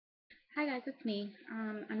Hi guys, it's me.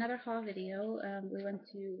 Another haul video. We went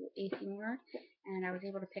to haul-acmoore and I was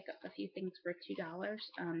able to pick up a few things for $2.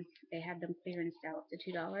 They had them clearance out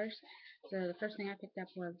to $2. So the first thing I picked up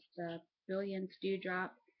was the Brilliance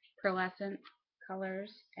Dewdrop Pearlescent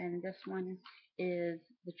colors, and this one is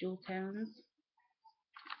the Jewel Tones.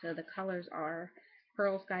 So the colors are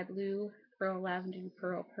Pearl Sky Blue, Pearl Lavender,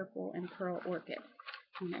 Pearl Purple, and Pearl Orchid.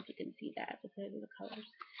 I don't know if you can see that, but those are the colors.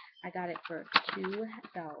 I got it for $2,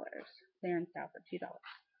 clearance out for $2.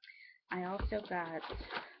 I also got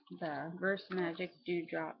the Verse Magic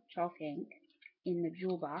Dewdrop Chalk Ink in the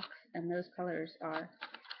jewel box, and those colors are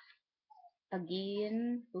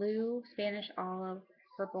Aegean Blue, Spanish Olive,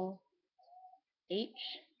 Purple,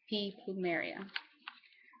 H.P. Plumeria.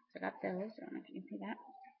 So I got those. I don't know if you can see that.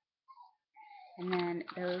 And then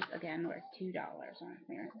those again were $2 on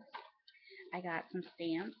clearance. I got some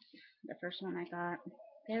stamps. The first one I got,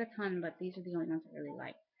 they had a ton, but these are the only ones I really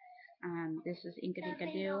like. This is Inka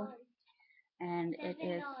Dinka Doo, and it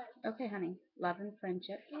is, okay honey, Love and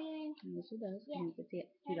Friendship. And these are those, and you can see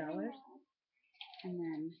it's $2. And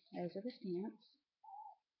then those are the stamps.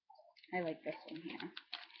 I like this one here.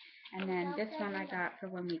 And then this one I got for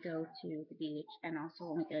when we go to the beach, and also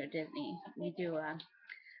when we go to Disney. We do a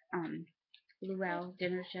luau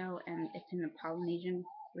dinner show, and it's in the Polynesian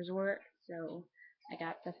resort, so I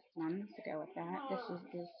got this one to go with that. This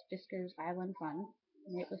is Fisco's Island Fun,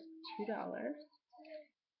 and it was $2.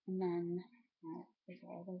 And then there's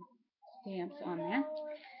all the stamps on there.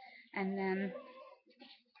 And then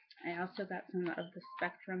I also got some of the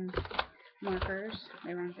Spectrum markers.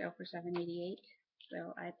 They were on sale for $7.88,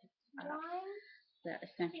 so I picked up the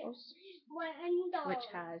Essentials, which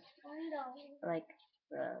has like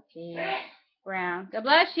the big brown, God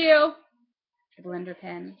bless you, the blender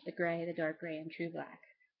pen, the gray, the dark gray, and true black.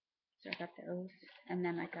 So I got those. And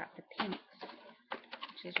then I got the pinks,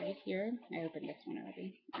 which is right here. I opened this one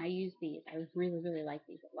already. I use these. I really like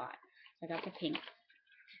these a lot. So I got the pinks.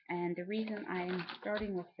 And the reason I'm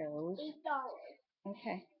starting with those,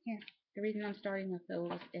 okay, here. The reason I'm starting with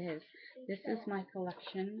those is this is my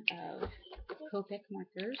collection of Copic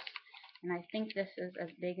markers, and I think this is as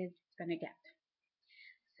big as it's going to get.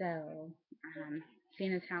 So,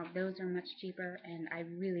 seeing as how those are much cheaper, and I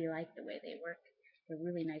really like the way they work. They're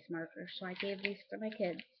really nice markers, so I gave these to my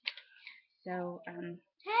kids. So,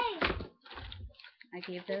 I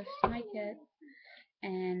gave those to my kids,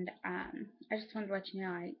 and I just wanted to let you know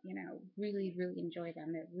I, really enjoy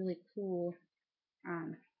them. They're really cool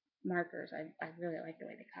markers. I really like the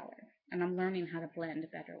way they color, and I'm learning how to blend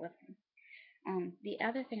better with them. The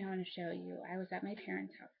other thing I want to show you, I was at my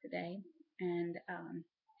parents' house today, and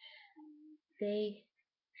they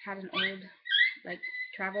had an old like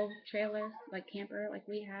travel trailer, like camper, like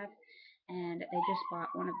we have, and they just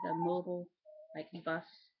bought one of the mobile like bus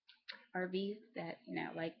RVs that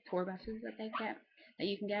like tour buses that they get that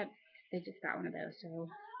you can get. They just got one of those, so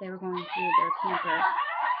they were going through their camper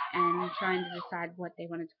and trying to decide what they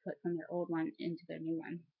wanted to put from their old one into their new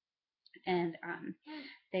one. And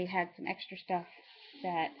they had some extra stuff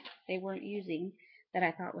that they weren't using that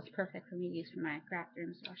I thought was perfect for me to use for my craft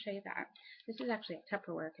room, so I'll show you that. This is actually a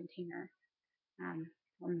Tupperware container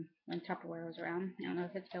when Tupperware was around. I don't know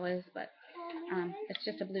if it still is, but it's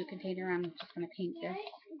just a blue container. I'm just going to paint this.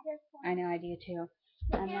 I know, I do too.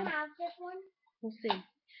 And then we'll see.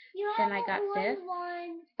 Then I got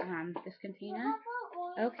this container.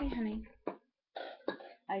 Okay, honey.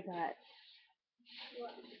 I got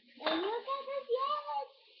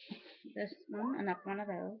this one, one of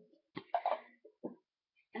those.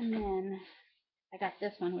 And then I got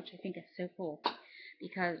this one, which I think is so cool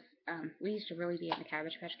because we used to really be in the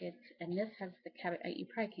Cabbage Patch Kids, and this has the cabbage. You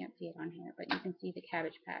probably can't see it on here, but you can see the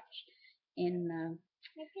Cabbage Patch in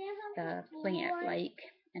the plant, like,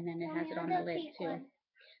 and then it has it on the lid too.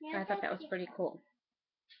 So I thought that was pretty cool.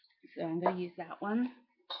 So I'm gonna use that one,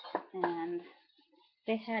 and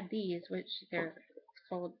they had these, which they're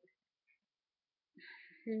called.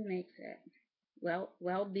 Who makes it?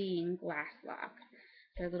 Well-being glass lock.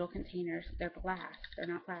 They're little containers. They're glass. They're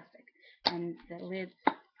not plastic. And the lids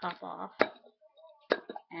pop off,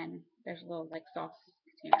 and there's a little like sauce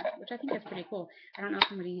container, which I think is pretty cool. I don't know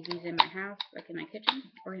if I'm going to use these in my house, like in my kitchen,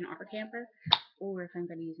 or in our camper, or if I'm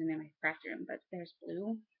going to use them in my craft room. But there's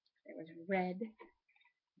blue, there was red,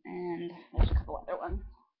 and there's a couple other ones.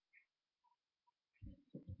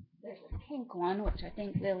 There's a pink one, which I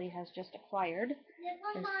think Lily has just acquired.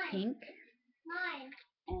 There's pink.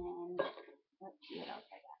 And let's see what else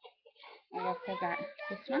I got. I also got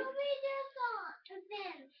this one.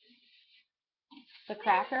 The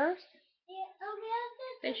crackers.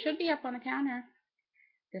 They should be up on the counter.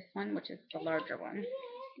 This one, which is the larger one.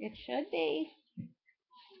 It should be.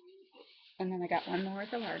 And then I got one more of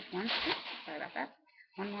the large ones. Oops, sorry about that.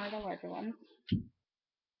 One more of the larger ones.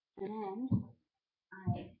 And then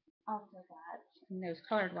I also got in those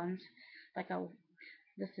colored ones, like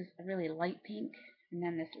this is a really light pink, and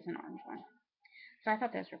then this is an orange one. So I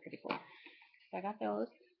thought those were pretty cool. So I got those.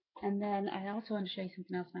 And then I also want to show you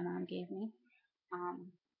something else my mom gave me. Um,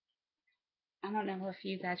 I don't know if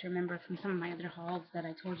you guys remember from some of my other hauls that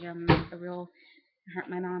I told you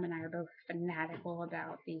my mom and I are both fanatical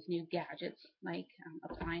about these new gadgets, like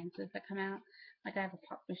appliances that come out. Like I have a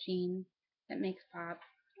pop machine that makes pop.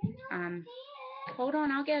 Um, hold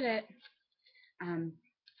on, I'll get it. Um,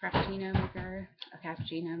 Frappuccino maker, a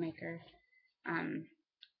cappuccino maker, um,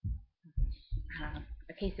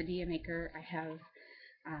 a quesadilla maker. I have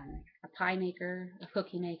a pie maker, a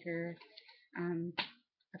cookie maker,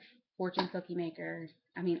 a fortune cookie maker.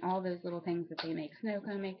 I mean, all those little things that they make. Snow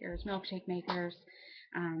cone makers, milkshake makers,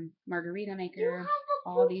 margarita maker,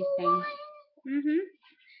 all these things.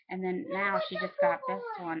 And then now she just got this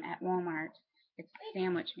one at Walmart. It's a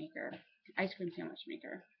sandwich maker, ice cream sandwich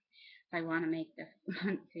maker. So I want to make this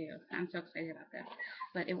one too. I'm so excited about this.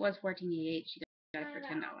 But it was $14.88. She got it for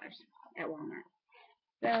 $10 at Walmart.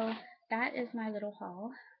 So that is my little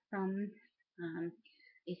haul from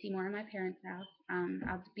AC Moore in my parents' house.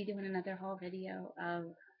 I'll be doing another haul video of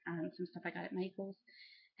some stuff I got at Michael's,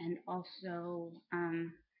 and also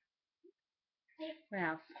where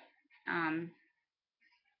else? Um,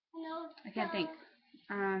 I can't think.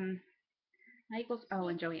 Michael's. Oh,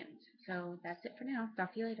 and Joann's. So that's it for now.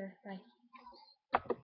 Talk to you later. Bye.